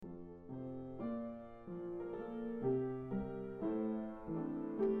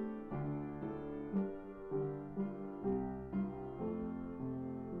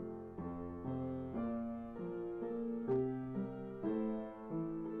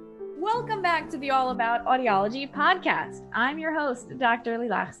Welcome back to the All About Audiology podcast. I'm your host, Dr.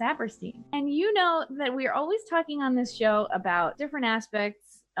 Lilach Saperstein. And you know that we're always talking on this show about different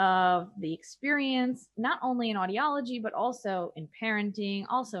aspects of the experience, not only in audiology, but also in parenting,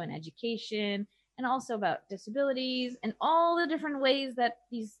 also in education, and also about disabilities and all the different ways that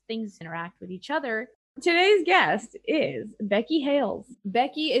these things interact with each other. Today's guest is Becky Hales.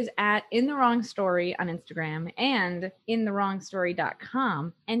 Becky is at In the Wrong Story on Instagram and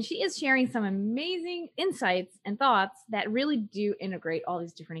intherwrongstory.com. And she is sharing some amazing insights and thoughts that really do integrate all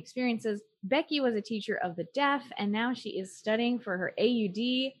these different experiences. Becky was a teacher of the deaf, and now she is studying for her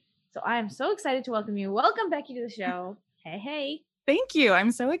AUD. So I am so excited to welcome you. Welcome, Becky, to the show. Hey. Thank you.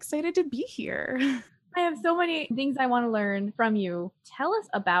 I'm so excited to be here. I have so many things I want to learn from you. Tell us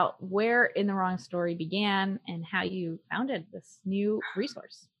about where In the Wrong Story began and how you founded this new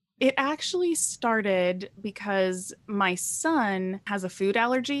resource. It actually started because my son has a food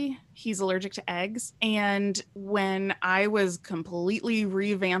allergy. He's allergic to eggs. And when I was completely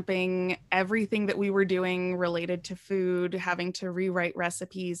revamping everything that we were doing related to food, having to rewrite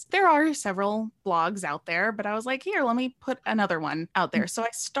recipes, there are several blogs out there, but I was like, here, let me put another one out there. So I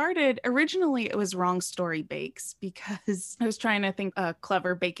started, originally it was Wrong Story Bakes because I was trying to think a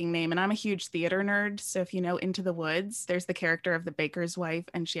clever baking name. And I'm a huge theater nerd. So if you know Into the Woods, there's the character of the baker's wife,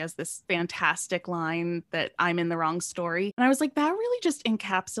 and she has this fantastic line that I'm in the wrong story. And I was like, that really just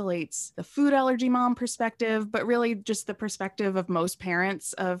encapsulates the food allergy mom perspective, but really just the perspective of most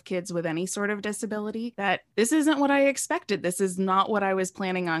parents of kids with any sort of disability, that this isn't what I expected. This is not what I was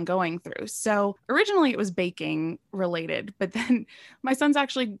planning on going through. So originally it was baking related, but then my son's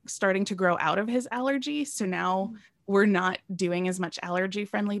actually starting to grow out of his allergy. So now we're not doing as much allergy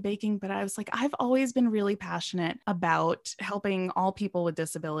friendly baking, but I was like, I've always been really passionate about helping all people with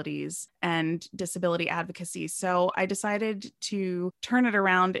disabilities and disability advocacy. So I decided to turn it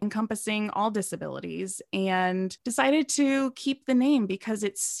around, encompassing all disabilities, and decided to keep the name because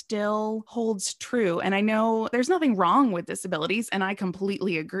it still holds true. And I know there's nothing wrong with disabilities, and I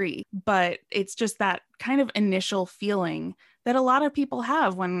completely agree, but it's just that kind of initial feeling that a lot of people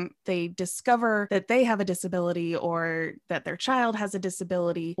have when they discover that they have a disability or that their child has a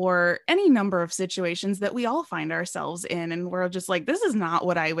disability, or any number of situations that we all find ourselves in. And we're just like, this is not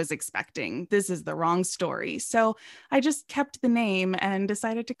what I was expecting. This is the wrong story. So I just kept the name and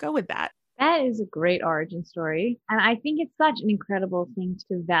decided to go with that. That is a great origin story. And I think it's such an incredible thing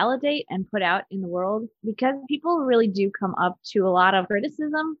to validate and put out in the world, because people really do come up to a lot of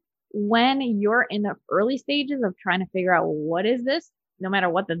criticism when you're in the early stages of trying to figure out, well, what is this? No matter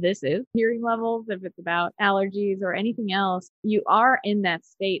what this is, hearing levels, if it's about allergies or anything else, you are in that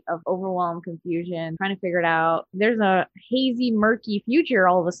state of overwhelm, confusion, trying to figure it out. There's a hazy, murky future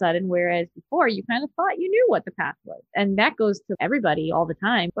all of a sudden, whereas before you kind of thought you knew what the path was. And that goes to everybody all the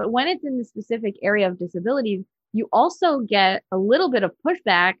time. But when it's in the specific area of disabilities, you also get a little bit of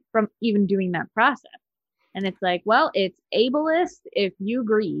pushback from even doing that process. And it's like, well, it's ableist if you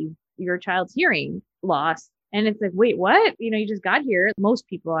grieve your child's hearing loss. And it's like, wait, what? You just got here. Most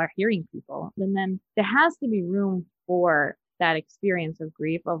people are hearing people. And then there has to be room for that experience of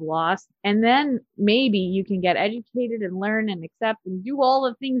grief, of loss. And then maybe you can get educated and learn and accept and do all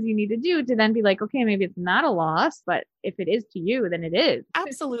the things you need to do to then be like, okay, maybe it's not a loss, but if it is to you, then it is.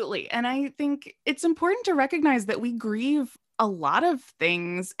 Absolutely. And I think it's important to recognize that we grieve a lot of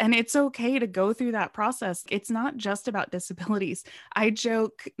things, and it's okay to go through that process. It's not just about disabilities. I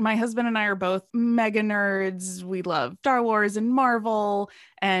joke, my husband and I are both mega nerds. We love Star Wars and Marvel,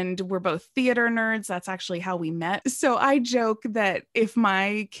 and we're both theater nerds. That's actually how we met. So I joke that if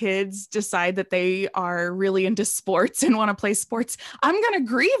my kids decide that they are really into sports and want to play sports, I'm going to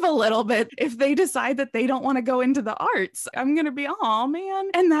grieve a little bit. If they decide that they don't want to go into the arts, I'm going to be, oh man.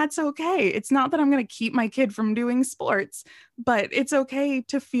 And that's okay. It's not that I'm going to keep my kid from doing sports, but it's okay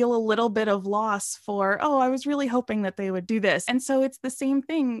to feel a little bit of loss for, oh, I was really hoping that they would do this. And so it's the same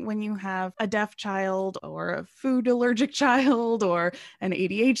thing when you have a deaf child or a food allergic child or an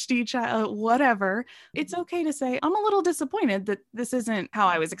ADHD child, whatever. It's okay to say, I'm a little disappointed that this isn't how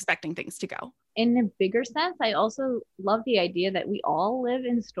I was expecting things to go. In a bigger sense, I also love the idea that we all live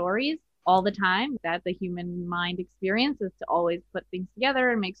in stories all the time, that the human mind experience is to always put things together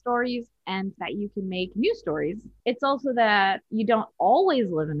and make stories, and that you can make new stories. It's also that you don't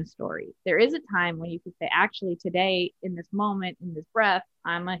always live in a story. There is a time when you could say, actually, today, in this moment, in this breath,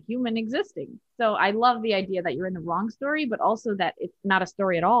 I'm a human existing. So I love the idea that you're in the wrong story, but also that it's not a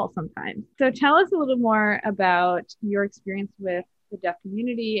story at all sometimes. So tell us a little more about your experience with the deaf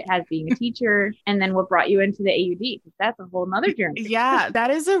community as being a teacher, and then what brought you into the AUD? That's a whole nother journey. Yeah,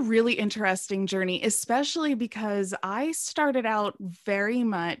 that is a really interesting journey, especially because I started out very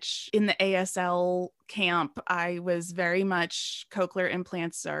much in the ASL camp. I was very much cochlear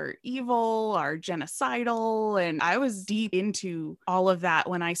implants are evil, are genocidal, and I was deep into all of that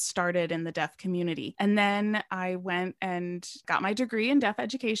when I started in the deaf community. And then I went and got my degree in deaf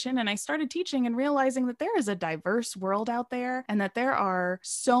education, and I started teaching and realizing that there is a diverse world out there and that there are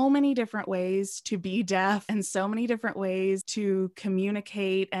so many different ways to be deaf and so many different ways to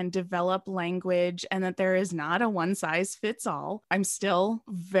communicate and develop language, and that there is not a one size fits all. I'm still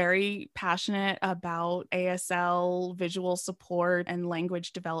very passionate about ASL, visual support, and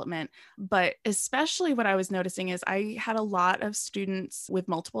language development. But especially what I was noticing is I had a lot of students with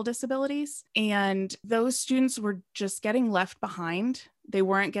multiple disabilities, and those students were just getting left behind. They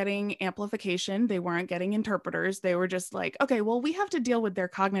weren't getting amplification. They weren't getting interpreters. They were just like, okay, well, we have to deal with their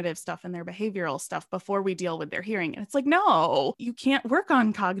cognitive stuff and their behavioral stuff before we deal with their hearing. And it's like, no, you can't work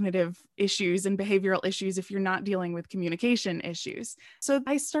on cognitive issues and behavioral issues if you're not dealing with communication issues. So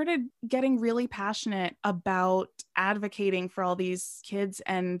I started getting really passionate about advocating for all these kids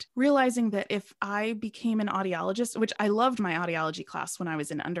and realizing that if I became an audiologist, which I loved my audiology class when I was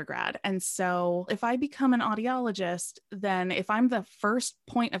in undergrad. And so if I become an audiologist, then if I'm the first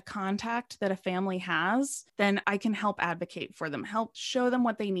point of contact that a family has, then I can help advocate for them, help show them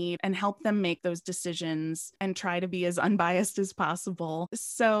what they need, and help them make those decisions and try to be as unbiased as possible.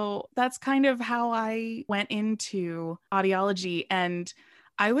 So that's kind of how I went into audiology. And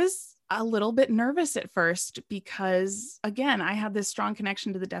I was a little bit nervous at first because, again, I had this strong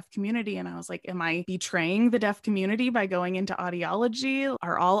connection to the deaf community. And I was like, am I betraying the deaf community by going into audiology?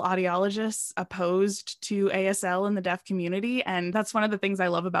 Are all audiologists opposed to ASL in the deaf community? And that's one of the things I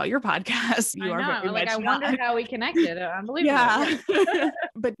love about your podcast. You are very much I wonder how we connected. Unbelievable. Yeah.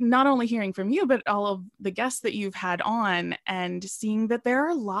 But not only hearing from you, but all of the guests that you've had on and seeing that there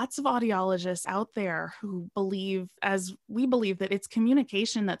are lots of audiologists out there who believe, as we believe, that it's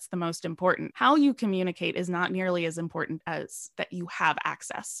communication that's the most important. How you communicate is not nearly as important as that you have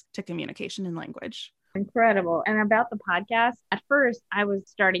access to communication and language. Incredible. And about the podcast, at first I was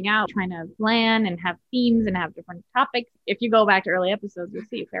starting out trying to plan and have themes and have different topics. If you go back to early episodes, you'll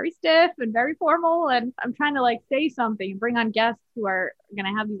see very stiff and very formal. And I'm trying to say something and bring on guests who are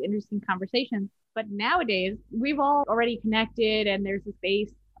going to have these interesting conversations. But nowadays we've all already connected and there's a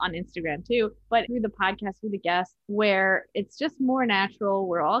space on Instagram too, but through the podcast, through the guests, where it's just more natural.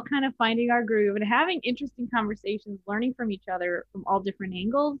 We're all kind of finding our groove and having interesting conversations, learning from each other from all different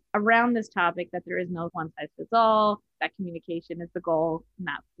angles around this topic, that there is no one size fits all, that communication is the goal,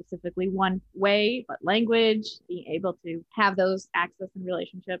 not specifically one way, but language, being able to have those access and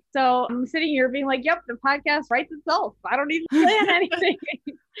relationships. So I'm sitting here being like, yep, the podcast writes itself. I don't need to plan anything.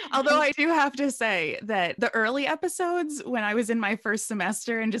 Although I do have to say that the early episodes, when I was in my first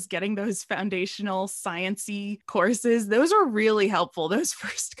semester and just getting those foundational sciencey courses, those were really helpful. Those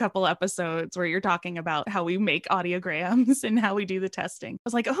first couple episodes where you're talking about how we make audiograms and how we do the testing. I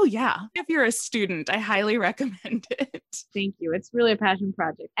was like, oh yeah, if you're a student, I highly recommend it. Thank you. It's really a passion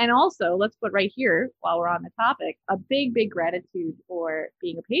project. And also, let's put right here, while we're on the topic, a big, big gratitude for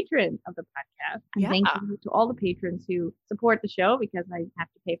being a patron of the podcast. And thank you to all the patrons who support the show, because I have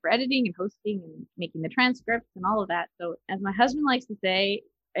to pay for editing and hosting and making the transcripts and all of that. So as my husband likes to say,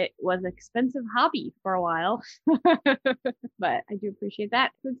 it was an expensive hobby for a while, but I do appreciate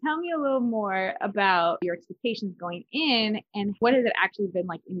that. So tell me a little more about your expectations going in and what has it actually been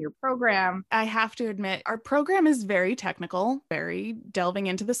like in your program? I have to admit, our program is very technical, very delving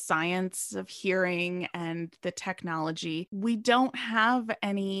into the science of hearing and the technology. We don't have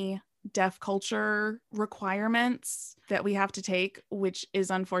any deaf culture requirements that we have to take, which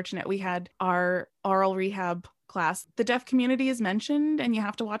is unfortunate. We had our oral rehab class. The deaf community is mentioned, and you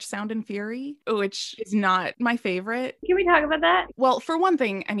have to watch Sound and Fury, which is not my favorite. Can we talk about that? Well, for one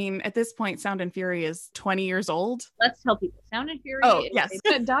thing, I mean, at this point, Sound and Fury is 20 years old. Let's tell people. Sound and Fury is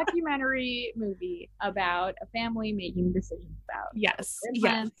a documentary movie about a family making decisions about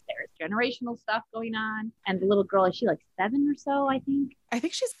implants. There's generational stuff going on. And the little girl, is she 7 or so, I think? I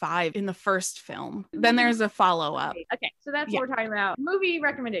think she's 5 in the first film. Then there's a follow-up. Okay, so that's what we're talking about. Movie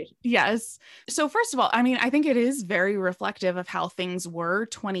recommendation. Yes. So first of all, I mean, I think it is very reflective of how things were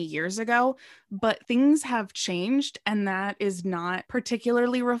 20 years ago, but things have changed, and that is not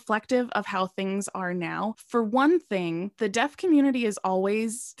particularly reflective of how things are now. For one thing, the deaf community is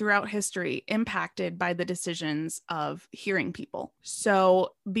always, throughout history, impacted by the decisions of hearing people.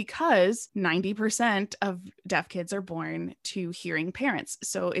 So, because 90% of deaf kids are born to hearing parents,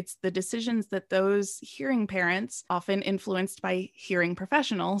 so it's the decisions that those hearing parents, often influenced by hearing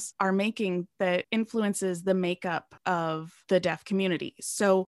professionals, are making that influences the makeup of the deaf community.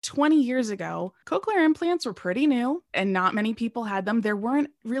 So 20 years ago, cochlear implants were pretty new and not many people had them. There weren't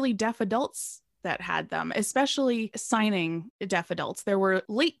really deaf adults that had them, especially signing deaf adults. There were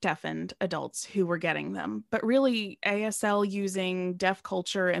late deafened adults who were getting them, but really ASL using deaf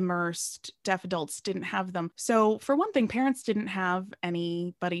culture immersed deaf adults didn't have them. So for one thing, parents didn't have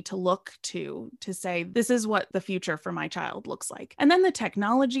anybody to look to say, this is what the future for my child looks like. And then the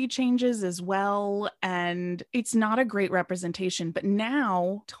technology changes as well, and it's not a great representation. But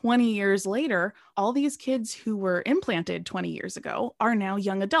now, 20 years later, all these kids who were implanted 20 years ago are now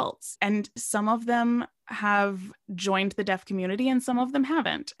young adults. And some of them have joined the deaf community and some of them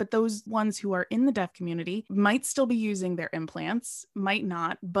haven't. But those ones who are in the deaf community might still be using their implants, might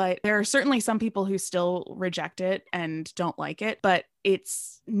not. But there are certainly some people who still reject it and don't like it. But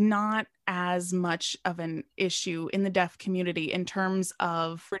it's not as much of an issue in the deaf community in terms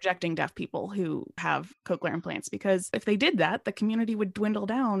of rejecting deaf people who have cochlear implants, because if they did that, the community would dwindle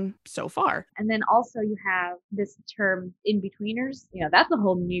down so far. And then also you have this term in-betweeners. That's a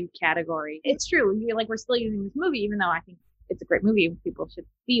whole new category. It's true. We're still using this movie, even though I think it's a great movie. People should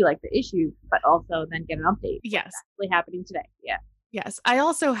see like the issues, but also then get an update. Yes. What's actually happening today. Yeah. Yes. I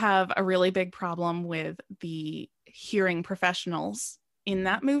also have a really big problem with the hearing professionals in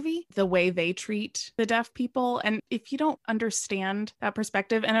that movie, the way they treat the deaf people. And if you don't understand that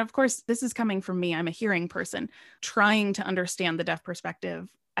perspective, and of course, this is coming from me, I'm a hearing person trying to understand the deaf perspective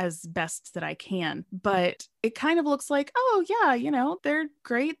as best that I can. But it kind of looks like, oh yeah, they're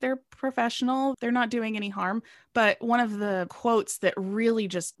great. They're professional. They're not doing any harm. But one of the quotes that really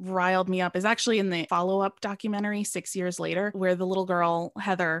just riled me up is actually in the follow-up documentary 6 years later, where the little girl,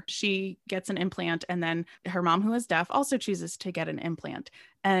 Heather, she gets an implant, and then her mom, who is deaf, also chooses to get an implant.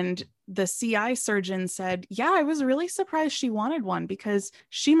 And the CI surgeon said, yeah, I was really surprised she wanted one because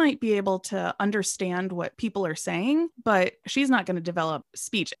she might be able to understand what people are saying, but she's not going to develop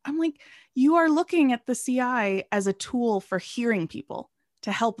speech. I'm like, you are looking at the CI as a tool for hearing people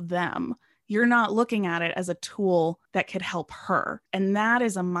to help them. You're not looking at it as a tool that could help her. And that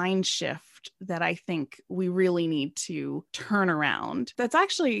is a mind shift that I think we really need to turn around. That's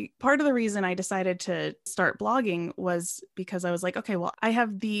actually part of the reason I decided to start blogging, was because I was like, okay, well, I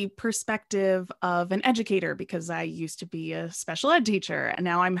have the perspective of an educator because I used to be a special ed teacher. And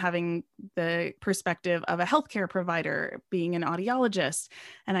now I'm having the perspective of a healthcare provider, being an audiologist.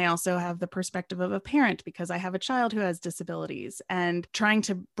 And I also have the perspective of a parent because I have a child who has disabilities, and trying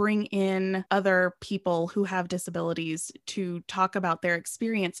to bring in other people who have disabilities to talk about their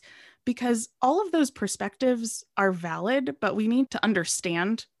experience, because all of those perspectives are valid, but we need to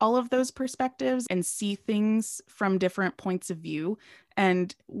understand all of those perspectives and see things from different points of view.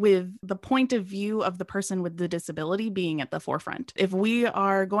 And with the point of view of the person with the disability being at the forefront. If we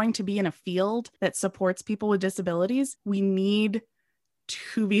are going to be in a field that supports people with disabilities, we need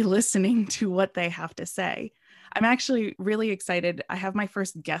to be listening to what they have to say. I'm actually really excited. I have my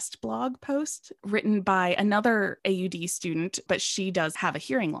first guest blog post written by another AUD student, but she does have a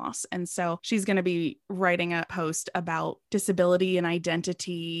hearing loss. And so she's going to be writing a post about disability and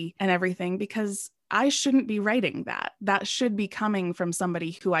identity and everything, because I shouldn't be writing that. That should be coming from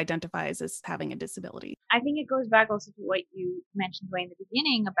somebody who identifies as having a disability. I think it goes back also to what you mentioned way in the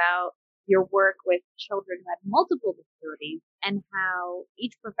beginning about your work with children who have multiple disabilities and how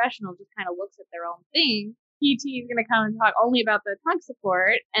each professional just kind of looks at their own thing. PT is going to come and talk only about the trunk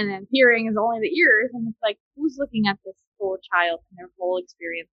support, and then hearing is only the ears. And it's like, who's looking at this whole child and their whole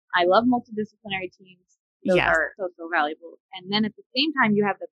experience? I love multidisciplinary teams. Those are so valuable. And then at the same time, you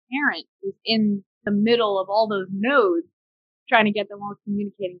have the parent who's in the middle of all those nodes, trying to get them all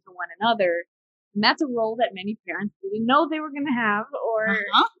communicating to one another. And that's a role that many parents didn't know they were going to have, or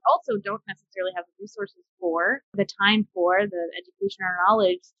also don't necessarily have the resources for, the time for, the education or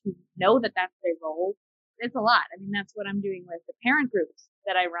knowledge to know that that's their role. It's a lot. I mean, that's what I'm doing with the parent groups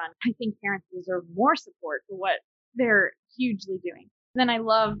that I run. I think parents deserve more support for what they're hugely doing. And then I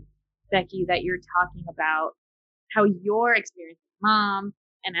love, Becky, that you're talking about how your experience as a mom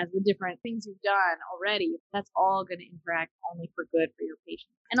and as the different things you've done already, that's all going to interact only for good for your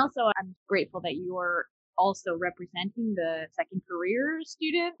patients. And also, I'm grateful that you're also representing the second career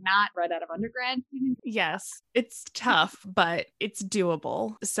student, not right out of undergrad student. Yes, it's tough, but it's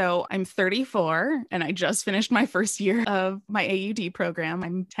doable. So I'm 34 and I just finished my first year of my AUD program.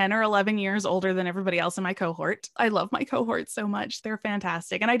 I'm 10 or 11 years older than everybody else in my cohort. I love my cohort so much. They're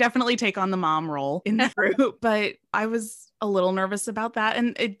fantastic. And I definitely take on the mom role in the group, but I was a little nervous about that.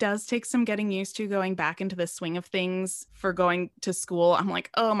 And it does take some getting used to going back into the swing of things for going to school. I'm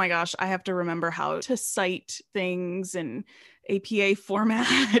like, oh my gosh, I have to remember how to cite things and APA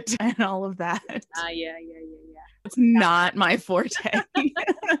format and all of that. Yeah. It's not my forte.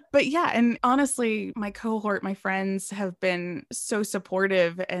 But yeah, and honestly, my cohort, my friends have been so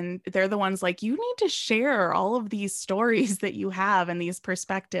supportive, and they're the ones like, you need to share all of these stories that you have and these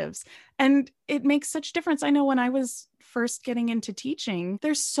perspectives. And it makes such difference. I know when I was first getting into teaching,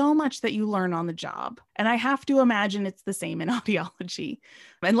 there's so much that you learn on the job. And I have to imagine it's the same in audiology.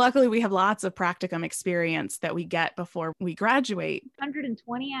 And luckily, we have lots of practicum experience that we get before we graduate.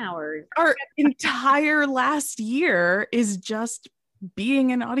 120 hours. Our entire last year is just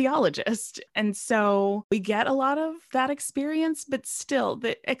being an audiologist. And so we get a lot of that experience, but still,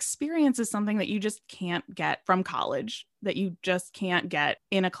 the experience is something that you just can't get from college, that you just can't get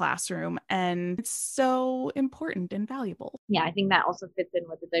in a classroom. And it's so important and valuable. Yeah, I think that also fits in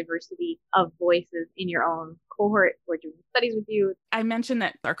with the diversity of voices in your own cohort who are doing studies with you. I mentioned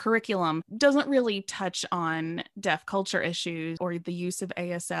that our curriculum doesn't really touch on deaf culture issues or the use of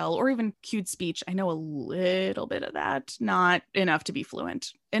ASL or even cued speech. I know a little bit of that, not enough to be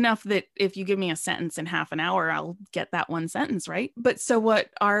fluent. Enough that if you give me a sentence in half an hour, I'll get that one sentence, right? But so what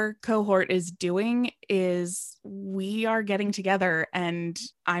our cohort is doing is we are getting together and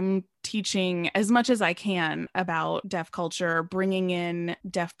I'm teaching as much as I can about deaf culture, bringing in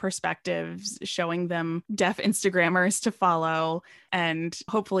deaf perspectives, showing them deaf Instagrammers to follow, and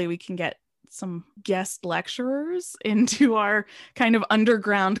hopefully we can get some guest lecturers into our kind of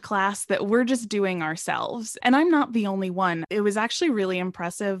underground class that we're just doing ourselves. And I'm not the only one. It was actually really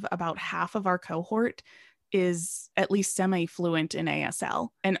impressive. About half of our cohort is at least semi-fluent in ASL.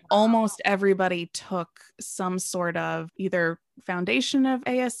 And almost everybody took some sort of either foundation of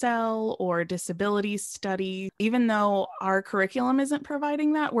ASL or disability study. Even though our curriculum isn't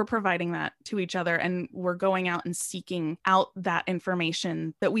providing that, we're providing that to each other, and we're going out and seeking out that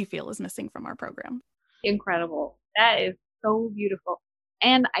information that we feel is missing from our program. Incredible. That is so beautiful.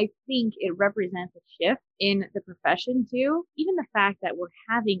 And I think it represents a shift in the profession too. Even the fact that we're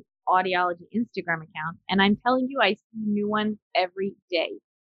having audiology Instagram accounts, and I'm telling you, I see new ones every day.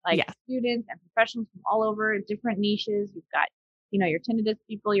 Like students and professionals from all over different niches. You've got, your tinnitus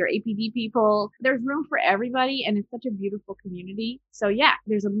people, your APD people. There's room for everybody, and it's such a beautiful community. So yeah,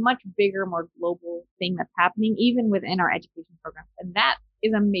 there's a much bigger, more global thing that's happening even within our education programs. And that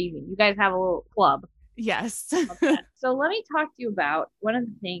is amazing. You guys have a little club. Yes. So let me talk to you about one of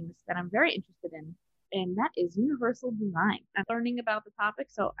the things that I'm very interested in, and that is universal design. I'm learning about the topic,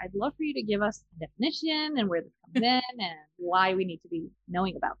 so I'd love for you to give us a definition and where this comes in and why we need to be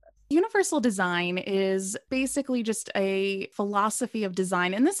knowing about this. Universal design is basically just a philosophy of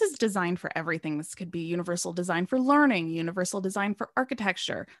design. And this is design for everything. This could be universal design for learning, universal design for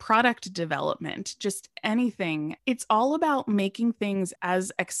architecture, product development, just anything. It's all about making things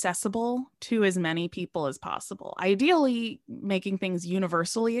as accessible to as many people as possible. Ideally, making things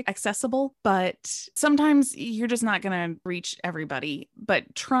universally accessible, but sometimes you're just not going to reach everybody,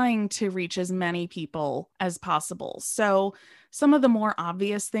 but trying to reach as many people as possible. So some of the more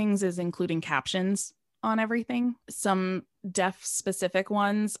obvious things is including captions on everything. Some deaf specific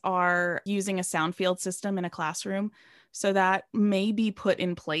ones are using a sound field system in a classroom. So that may be put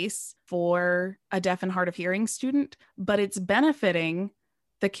in place for a deaf and hard of hearing student, but it's benefiting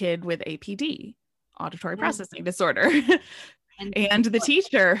the kid with APD, auditory processing disorder, and the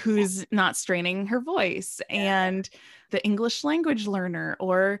teacher who's not straining her voice, and the English language learner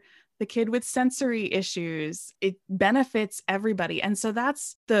or the kid with sensory issues. It benefits everybody. And so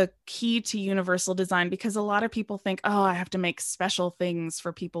that's the key to universal design, because a lot of people think, oh, I have to make special things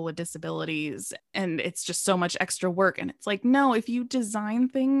for people with disabilities, and it's just so much extra work. And it's like, no, if you design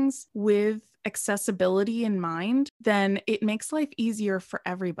things with accessibility in mind, then it makes life easier for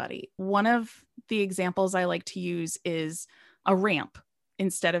everybody. One of the examples I like to use is a ramp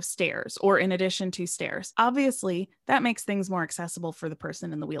instead of stairs, or in addition to stairs. Obviously, that makes things more accessible for the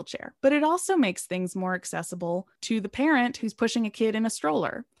person in the wheelchair, but it also makes things more accessible to the parent who's pushing a kid in a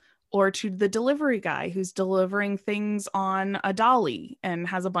stroller, or to the delivery guy who's delivering things on a dolly and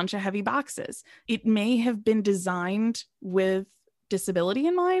has a bunch of heavy boxes. It may have been designed with disability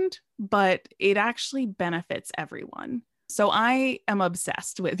in mind, but it actually benefits everyone. So I am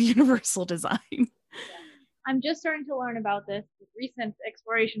obsessed with universal design. I'm just starting to learn about this recent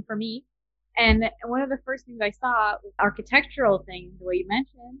exploration for me. And one of the first things I saw was architectural things, the way you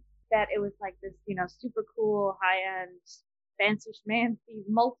mentioned, that it was like this, super cool, high end, fancy schmancy,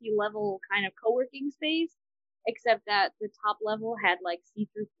 multi level kind of co working space, except that the top level had like see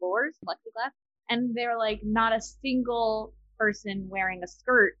through floors, plexiglass. And they're like, not a single person wearing a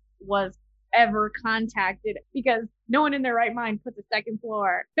skirt was ever contacted because no one in their right mind puts a second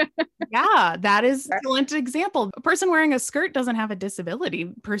floor. Yeah, that is an excellent example. A person wearing a skirt doesn't have a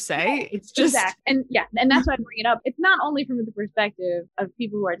disability per se. It's just exactly. And yeah, and that's why I bring it up. It's not only from the perspective of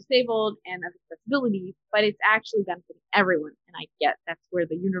people who are disabled and of accessibility, but it's actually benefiting everyone. And I get that's where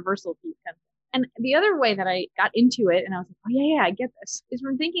the universal piece comes in. And the other way that I got into it, and I was like, oh yeah, I get this, is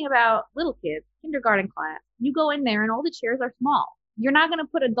from thinking about little kids, kindergarten class. You go in there and all the chairs are small. You're not going to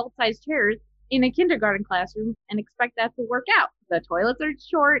put adult-sized chairs in a kindergarten classroom and expect that to work out. The toilets are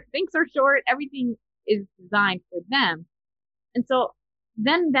short, sinks are short, everything is designed for them. And so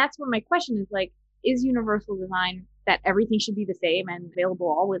then that's where my question is like, is universal design that everything should be the same and available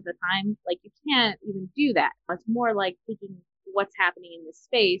all of the time? Like, you can't even do that. It's more like taking what's happening in this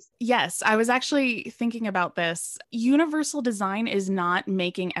space. yes, I was actually thinking about this. Universal design is not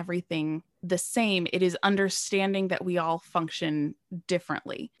making everything the same. It is understanding that we all function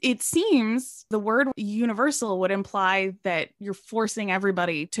differently. It seems the word universal would imply that you're forcing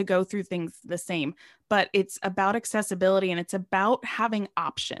everybody to go through things the same, but it's about accessibility and it's about having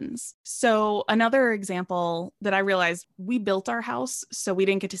options. So, another example that I realized, we built our house, so we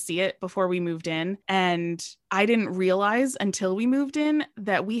didn't get to see it before we moved in. And I didn't realize until we moved in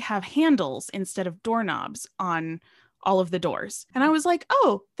that we have handles instead of doorknobs on all of the doors. And I was like,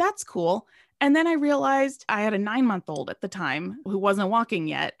 oh, that's cool. And then I realized I had a 9-month-old at the time who wasn't walking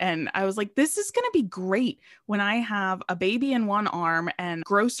yet. And I was like, this is going to be great when I have a baby in one arm and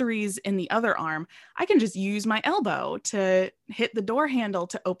groceries in the other arm. I can just use my elbow to hit the door handle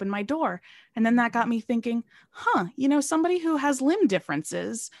to open my door. And then that got me thinking, somebody who has limb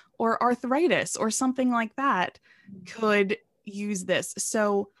differences or arthritis or something like that could use this.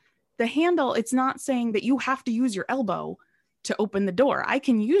 So the handle, it's not saying that you have to use your elbow to open the door. I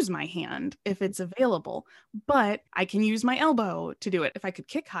can use my hand if it's available, but I can use my elbow to do it. If I could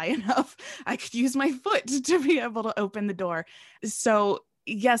kick high enough, I could use my foot to be able to open the door. So,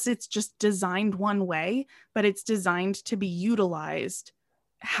 yes, it's just designed one way, but it's designed to be utilized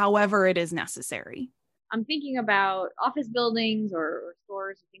however it is necessary. I'm thinking about office buildings or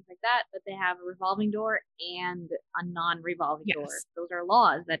stores and things like that, that they have a revolving door and a non-revolving door. Yes. Those are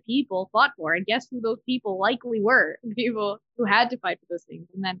laws that people fought for. And guess who those people likely were? People who had to fight for those things.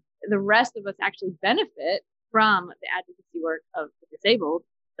 And then the rest of us actually benefit from the advocacy work of the disabled.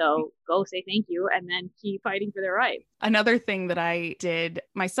 So go say thank you and then keep fighting for their rights. Another thing that I did,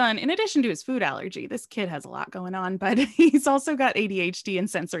 my son, in addition to his food allergy, this kid has a lot going on, but he's also got ADHD and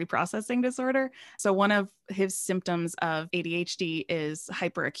sensory processing disorder. So one of his symptoms of ADHD is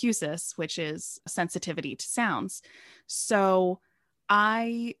hyperacusis, which is sensitivity to sounds. So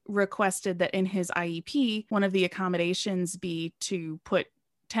I requested that in his IEP, one of the accommodations be to put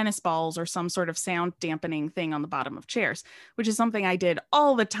tennis balls or some sort of sound dampening thing on the bottom of chairs, which is something I did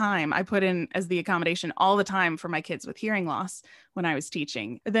all the time. I put in as the accommodation all the time for my kids with hearing loss when I was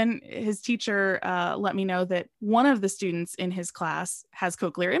teaching. Then his teacher let me know that one of the students in his class has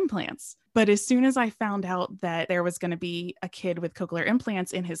cochlear implants. But as soon as I found out that there was going to be a kid with cochlear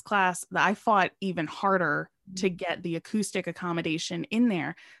implants in his class, I fought even harder to get the acoustic accommodation in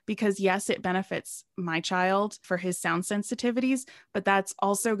there, because yes, it benefits my child for his sound sensitivities, but that's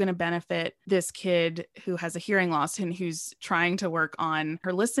also going to benefit this kid who has a hearing loss and who's trying to work on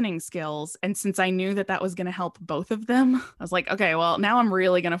her listening skills. And since I knew that that was going to help both of them, I was like, okay, well, now I'm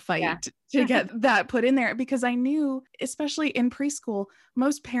really going to fight to get that put in there, because I knew, especially in preschool,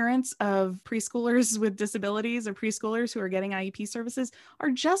 most parents of preschoolers with disabilities or preschoolers who are getting IEP services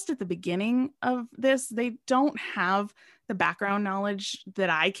are just at the beginning of this. They don't have the background knowledge that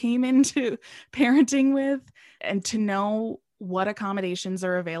I came into parenting with, and to know what accommodations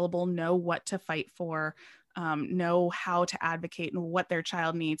are available, know what to fight for, know how to advocate and what their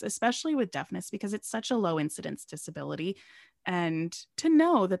child needs, especially with deafness, because it's such a low incidence disability, and to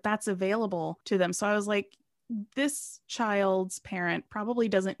know that that's available to them. So I was like, this child's parent probably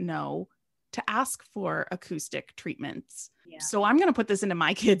doesn't know to ask for acoustic treatments. Yeah. So I'm going to put this into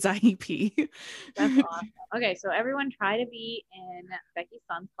my kid's IEP. That's awesome. Okay, so everyone try to be in Becky's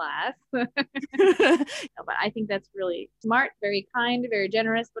son's class. But I think that's really smart, very kind, very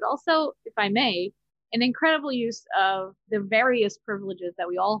generous, but also, if I may, an incredible use of the various privileges that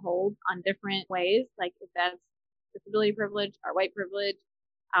we all hold on different ways. Like if that's disability privilege, our white privilege,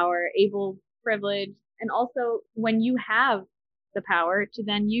 our able privilege, And also when you have the power to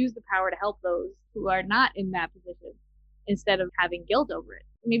then use the power to help those who are not in that position instead of having guilt over it.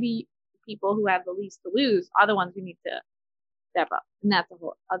 Maybe people who have the least to lose are the ones who need to step up. And that's a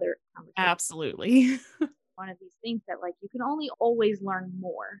whole other conversation. Absolutely. One of these things that like you can only always learn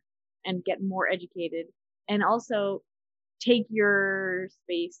more and get more educated and also take your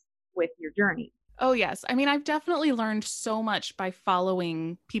space with your journey. Oh, yes. I mean, I've definitely learned so much by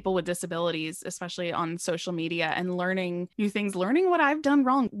following people with disabilities, especially on social media, and learning new things, learning what I've done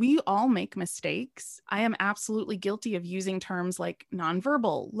wrong. We all make mistakes. I am absolutely guilty of using terms like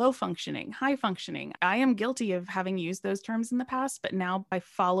nonverbal, low functioning, high functioning. I am guilty of having used those terms in the past, but now by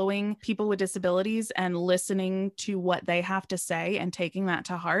following people with disabilities and listening to what they have to say and taking that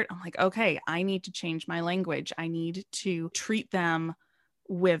to heart, I'm like, okay, I need to change my language. I need to treat them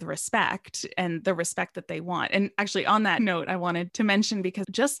with respect and the respect that they want. And actually, on that note, I wanted to mention, because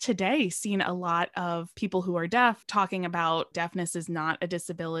just today seen a lot of people who are deaf talking about deafness is not a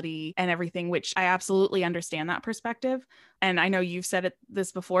disability and everything, which I absolutely understand that perspective. And I know you've said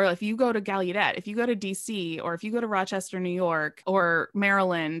this before. If you go to Gallaudet, if you go to DC, or if you go to Rochester, New York, or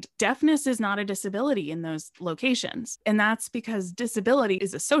Maryland, deafness is not a disability in those locations. And that's because disability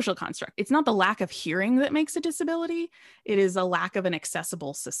is a social construct. It's not the lack of hearing that makes a disability. It is a lack of an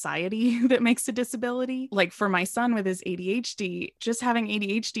accessible society that makes a disability. Like for my son with his ADHD, just having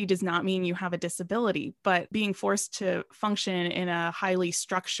ADHD does not mean you have a disability, but being forced to function in a highly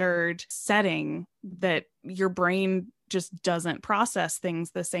structured setting that your brain just doesn't process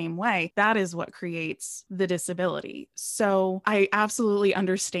things the same way, that is what creates the disability. So I absolutely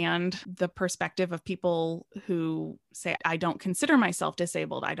understand the perspective of people who say, I don't consider myself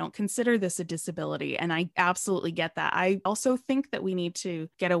disabled. I don't consider this a disability. And I absolutely get that. I also think that we need to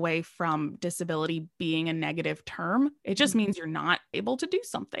get away from disability being a negative term. It just means you're not able to do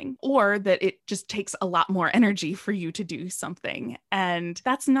something, or that it just takes a lot more energy for you to do something. And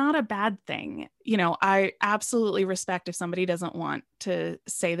that's not a bad thing. You know, I absolutely respect if somebody doesn't want to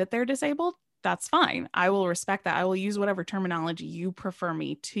say that they're disabled. That's fine. I will respect that. I will use whatever terminology you prefer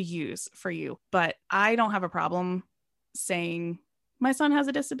me to use for you. But I don't have a problem saying my son has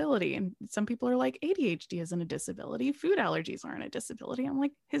a disability. And some people are like, ADHD isn't a disability. Food allergies aren't a disability. I'm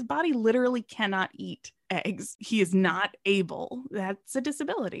like, his body literally cannot eat eggs. He is not able. That's a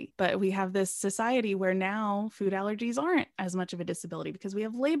disability. But we have this society where now food allergies aren't as much of a disability because we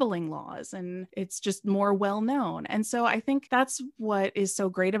have labeling laws and it's just more well known. And so I think that's what is so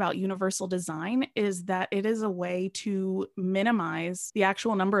great about universal design, is that it is a way to minimize the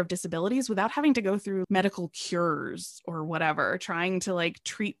actual number of disabilities without having to go through medical cures or whatever, trying to like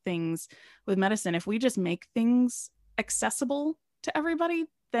treat things with medicine. If we just make things accessible to everybody,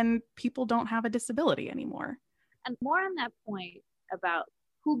 then people don't have a disability anymore. And more on that point about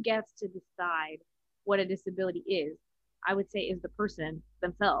who gets to decide what a disability is, I would say is the person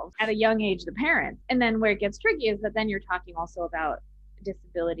themselves. At a young age, the parents. And then where it gets tricky is that then you're talking also about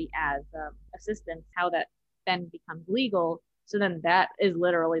disability as assistance, how that then becomes legal. So then that is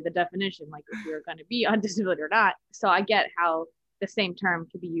literally the definition, like if you're going to be on disability or not. So I get how the same term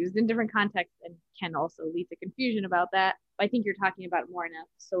could be used in different contexts and can also lead to confusion about that. But I think you're talking about more in a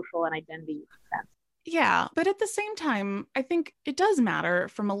social and identity sense. Yeah, but at the same time, I think it does matter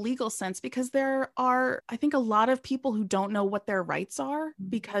from a legal sense, because there are, I think, a lot of people who don't know what their rights are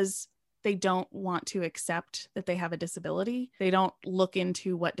because they don't want to accept that they have a disability. They don't look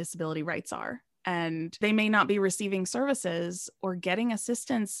into what disability rights are. And they may not be receiving services or getting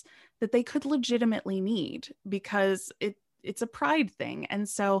assistance that they could legitimately need because it's a pride thing. And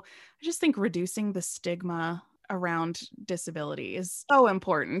so I just think reducing the stigma around disability is so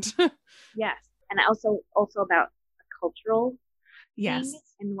important. Yes. And also about a cultural Yes. thing.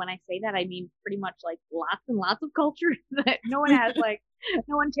 And when I say that, I mean pretty much like lots and lots of cultures that no one has like,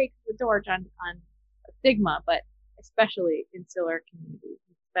 no one takes the torch on stigma, but especially insular communities,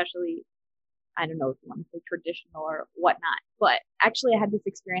 especially, I don't know if you want to say traditional or whatnot. But actually I had this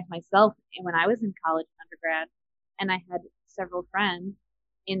experience myself when I was in college and undergrad, and I had several friends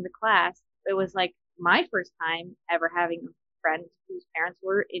in the class. It was like my first time ever having a friend whose parents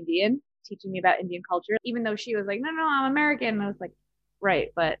were Indian teaching me about Indian culture, even though she was like, no, I'm American. And I was like, right,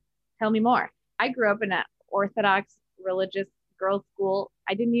 but tell me more. I grew up in an Orthodox religious girls' school.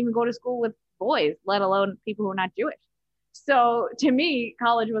 I didn't even go to school with boys, let alone people who are not Jewish. So to me,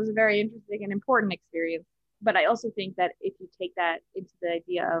 college was a very interesting and important experience. But I also think that if you take that into the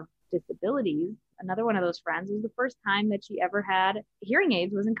idea of disabilities, another one of those friends was the first time that she ever had hearing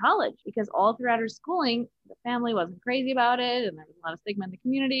aids was in college, because all throughout her schooling, the family wasn't crazy about it. And there was a lot of stigma in the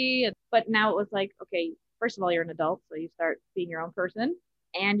community. But now it was like, okay, first of all, you're an adult, so you start being your own person.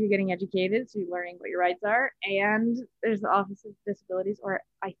 and you're getting educated, so you're learning what your rights are. And there's the Office of Disabilities, or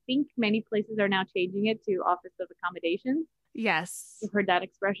I think many places are now changing it to Office of Accommodations. Yes. You've heard that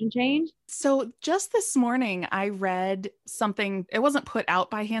expression change? So just this morning, I read something. It wasn't put out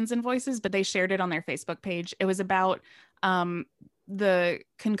by Hands and Voices, but they shared it on their Facebook page. It was about the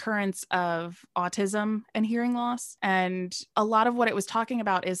concurrence of autism and hearing loss. And a lot of what it was talking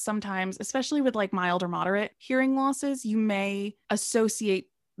about is sometimes, especially with like mild or moderate hearing losses, you may associate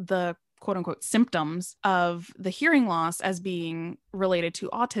the quote unquote symptoms of the hearing loss as being related to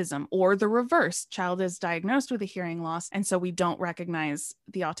autism, or the reverse. Child is diagnosed with a hearing loss, and so we don't recognize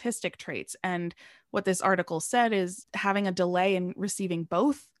the autistic traits. And what this article said is having a delay in receiving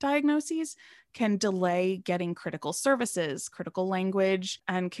both diagnoses can delay getting critical services, critical language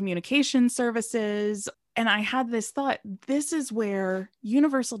and communication services. And I had this thought, this is where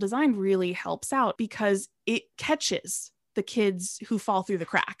universal design really helps out, because it catches the kids who fall through the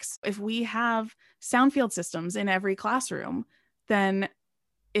cracks. If we have sound field systems in every classroom, then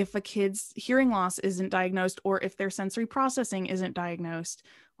if a kid's hearing loss isn't diagnosed, or if their sensory processing isn't diagnosed,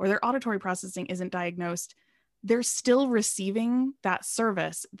 or their auditory processing isn't diagnosed, they're still receiving that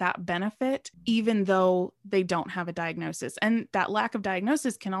service, that benefit, even though they don't have a diagnosis. And that lack of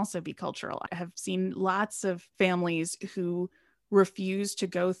diagnosis can also be cultural. I have seen lots of families who refuse to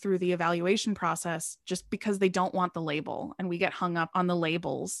go through the evaluation process just because they don't want the label, and we get hung up on the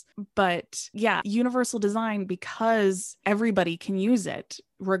labels. But yeah, universal design, because everybody can use it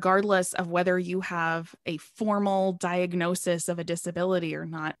regardless of whether you have a formal diagnosis of a disability or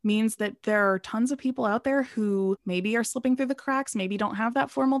not, means that there are tons of people out there who maybe are slipping through the cracks, maybe don't have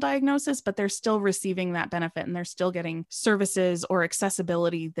that formal diagnosis, but they're still receiving that benefit, and they're still getting services or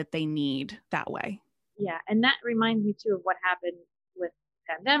accessibility that they need that way. Yeah, and that reminds me too of what happened with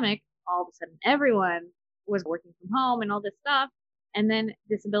the pandemic. All of a sudden, everyone was working from home and all this stuff. And then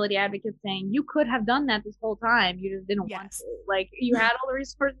disability advocates saying, you could have done that this whole time. You just didn't want to. Like, you had all the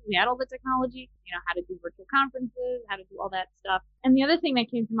resources, you had all the technology, how to do virtual conferences, how to do all that stuff. And the other thing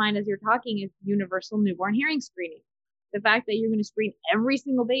that came to mind as you're talking is universal newborn hearing screening. The fact that you're going to screen every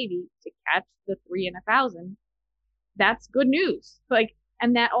single baby to catch the 3 in 1,000, that's good news. Like,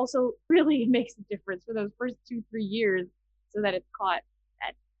 and that also really makes a difference for those first 2-3 years, so that it's caught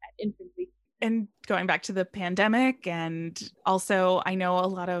at infancy. And going back to the pandemic, and also I know a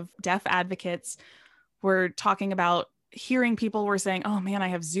lot of deaf advocates were talking about hearing people were saying, oh man, I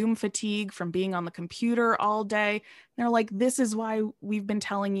have Zoom fatigue from being on the computer all day. And they're like, this is why we've been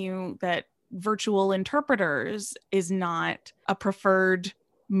telling you that virtual interpreters is not a preferred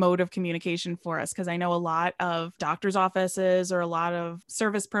mode of communication for us. Because I know a lot of doctors' offices or a lot of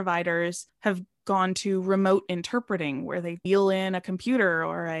service providers have gone to remote interpreting, where they wheel in a computer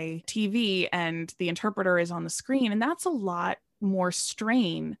or a TV and the interpreter is on the screen. And that's a lot more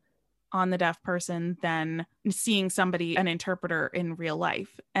strain on the deaf person than seeing somebody, an interpreter, in real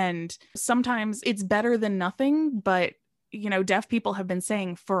life. And sometimes it's better than nothing, but deaf people have been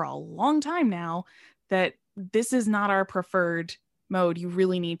saying for a long time now that this is not our preferred mode. You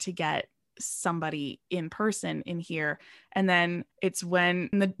really need to get somebody in person in here. And then it's when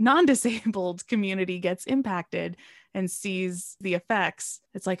the non-disabled community gets impacted and sees the effects,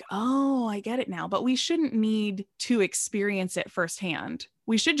 it's like, oh, I get it now. But we shouldn't need to experience it firsthand.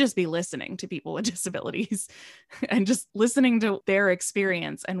 We should just be listening to people with disabilities and just listening to their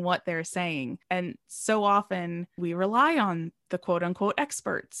experience and what they're saying. And so often we rely on the quote unquote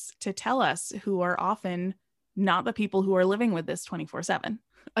experts to tell us, who are often not the people who are living with this 24/7.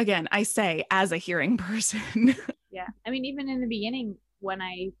 Again, I say as a hearing person. Yeah. I mean, even in the beginning, when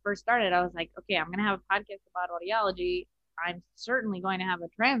I first started, I was like, okay, I'm going to have a podcast about audiology. I'm certainly going to have a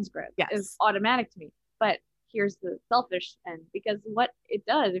transcript. Yes. It's automatic to me. But here's the selfish end, because what it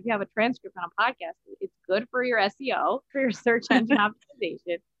does, if you have a transcript on a podcast, it's good for your SEO, for your search engine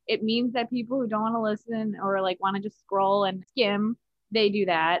optimization. It means that people who don't want to listen or like want to just scroll and skim, they do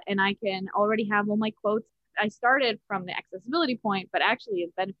that. And I can already have all my quotes. I started from the accessibility point, but actually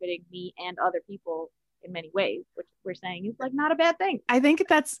it's benefiting me and other people in many ways, which we're saying is like not a bad thing. I think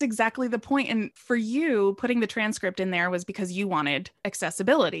that's exactly the point. And for you, putting the transcript in there was because you wanted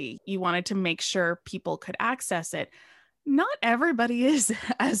accessibility. You wanted to make sure people could access it. Not everybody is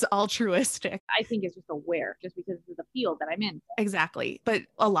as altruistic. I think it's just aware, just because of the field that I'm in. Exactly. But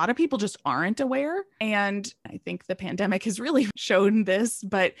a lot of people just aren't aware. And I think the pandemic has really shown this.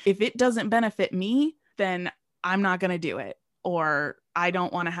 But if it doesn't benefit me, then I'm not going to do it, or I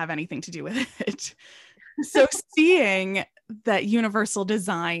don't want to have anything to do with it. So seeing that universal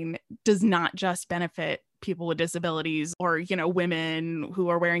design does not just benefit people with disabilities or, women who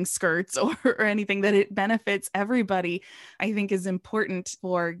are wearing skirts or anything, that it benefits everybody, I think is important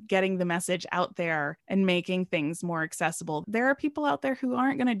for getting the message out there and making things more accessible. There are people out there who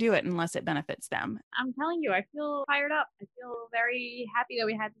aren't going to do it unless it benefits them. I'm telling you, I feel fired up. I feel very happy that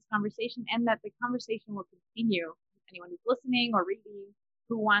we had this conversation and that the conversation will continue. Anyone who's listening or reading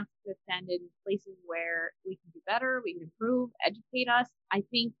who wants to send in places where we can do better, we can improve, educate us. I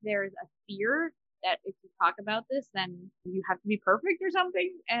think there's a fear that if you talk about this, then you have to be perfect or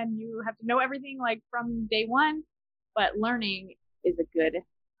something and you have to know everything like from day one. But learning is a good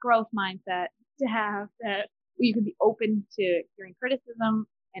growth mindset to have, that you can be open to hearing criticism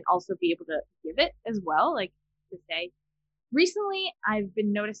and also be able to give it as well. Like to say, recently I've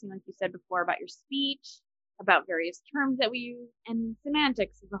been noticing, like you said before, about your speech, about various terms that we use, and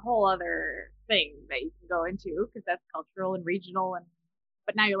semantics is a whole other thing that you can go into because that's cultural and regional. And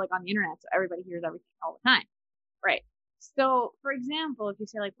but now you're like on the internet, so everybody hears everything all the time, right? So for example, if you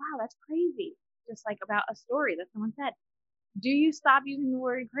say like, wow, that's crazy, just like about a story that someone said, do you stop using the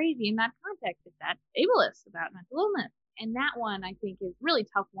word crazy in that context if that's ableist about mental illness? And that one I think is really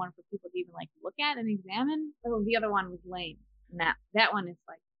tough one for people to even like look at and examine. So the other one was lame. And that one is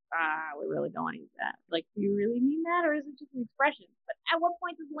like, we really don't want to use that. Like, do you really mean that, or is it just an expression? But at what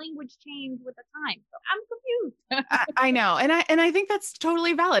point does language change with the time? So I'm confused. I know. And I think that's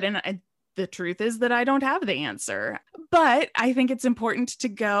totally valid. And the truth is that I don't have the answer, but I think it's important to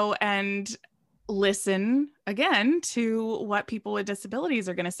go and listen again to what people with disabilities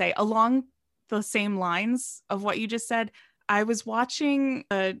are going to say along the same lines of what you just said. I was watching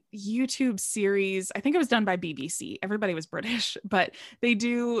a YouTube series. I think it was done by BBC. Everybody was British, but they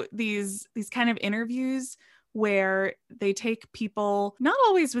do these kind of interviews where they take people, not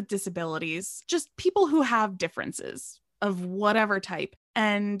always with disabilities, just people who have differences of whatever type,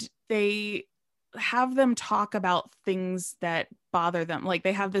 and they have them talk about things that bother them. Like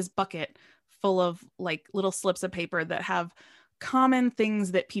they have this bucket full of like little slips of paper that have common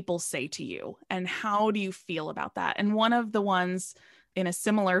things that people say to you, and how do you feel about that? And one of the ones in a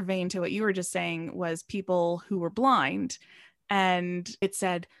similar vein to what you were just saying was people who were blind. And it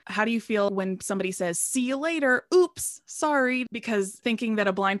said, how do you feel when somebody says, see you later, oops, sorry, because thinking that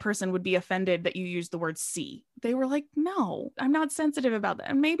a blind person would be offended that you use the word see. They were like, no, I'm not sensitive about that.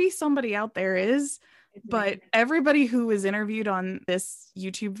 And maybe somebody out there is, but everybody who was interviewed on this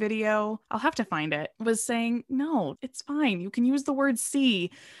YouTube video, I'll have to find it, was saying, no, it's fine. You can use the word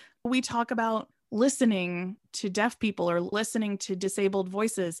see. We talk about listening to deaf people or listening to disabled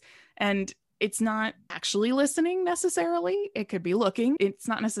voices, and it's not actually listening necessarily. It could be looking. It's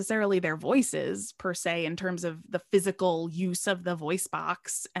not necessarily their voices per se in terms of the physical use of the voice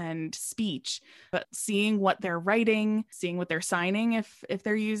box and speech, but seeing what they're writing, seeing what they're signing if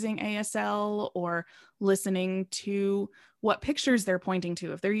they're using ASL, or listening to what pictures they're pointing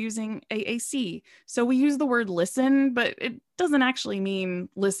to if they're using AAC. So we use the word listen, but it doesn't actually mean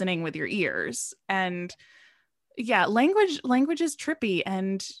listening with your ears. And yeah, language is trippy.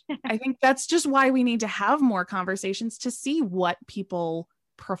 And I think that's just why we need to have more conversations to see what people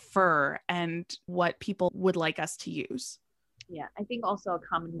prefer and what people would like us to use. Yeah, I think also a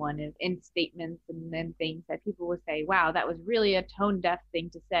common one is in statements and then things that people will say, wow, that was really a tone deaf thing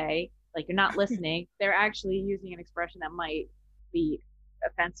to say. Like you're not listening. They're actually using an expression that might be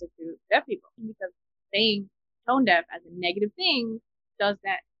offensive to deaf people, because saying tone deaf as a negative thing does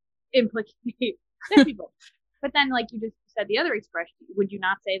that implicate deaf people. But then, like you just said, the other expression, would you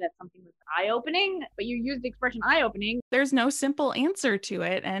not say that something was eye-opening? But you used the expression eye-opening. There's no simple answer to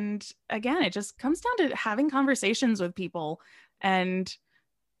it. And again, it just comes down to having conversations with people and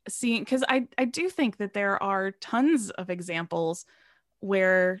seeing, because I do think that there are tons of examples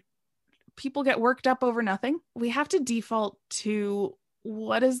where people get worked up over nothing. We have to default to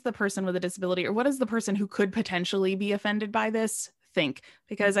what is the person with a disability, or what is the person who could potentially be offended by this think?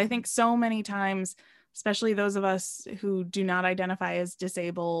 Because I think so many times, especially those of us who do not identify as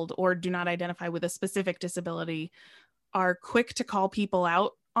disabled or do not identify with a specific disability, are quick to call people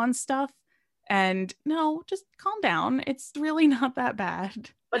out on stuff. And no, just calm down. It's really not that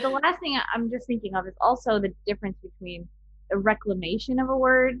bad. But the last thing I'm just thinking of is also the difference between the reclamation of a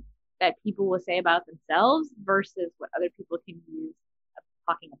word that people will say about themselves versus what other people can use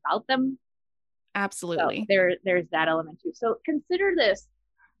talking about them. Absolutely. So there's that element too. So consider this,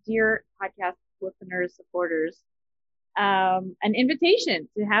 dear podcast listeners, supporters, an invitation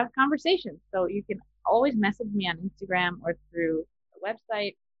to have conversations. So you can always message me on Instagram or through the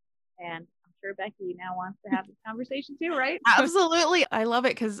website. And I'm sure Becky now wants to have this conversation too, right? Absolutely. I love it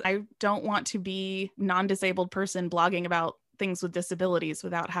because I don't want to be non-disabled person blogging about things with disabilities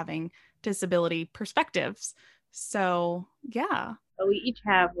without having disability perspectives. So, yeah. So we each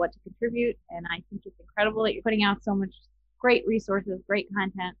have what to contribute. And I think it's incredible that you're putting out so much great resources, great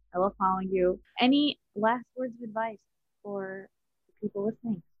content. I love following you. Any last words of advice for people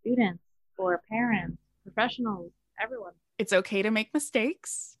listening, students, or parents, professionals, everyone? It's okay to make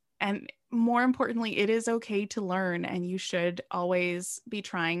mistakes. And more importantly, it is okay to learn. And you should always be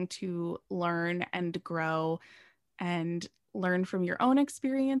trying to learn and grow and learn from your own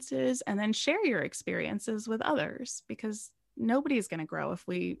experiences and then share your experiences with others, because nobody's going to grow if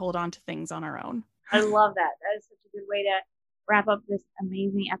we hold on to things on our own. I love that. That is such a good way to wrap up this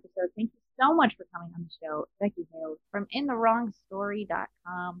amazing episode. Thank you so much for coming on the show, Becky Hales from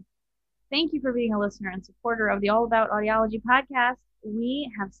InTheWrongStory.com. Thank you for being a listener and supporter of the All About Audiology podcast.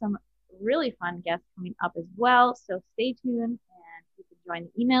 We have some really fun guests coming up as well, so stay tuned, and you can join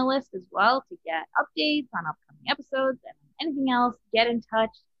the email list as well to get updates on upcoming episodes and anything else. Get in touch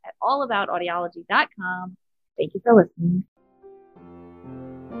at allaboutaudiology.com. Thank you for listening.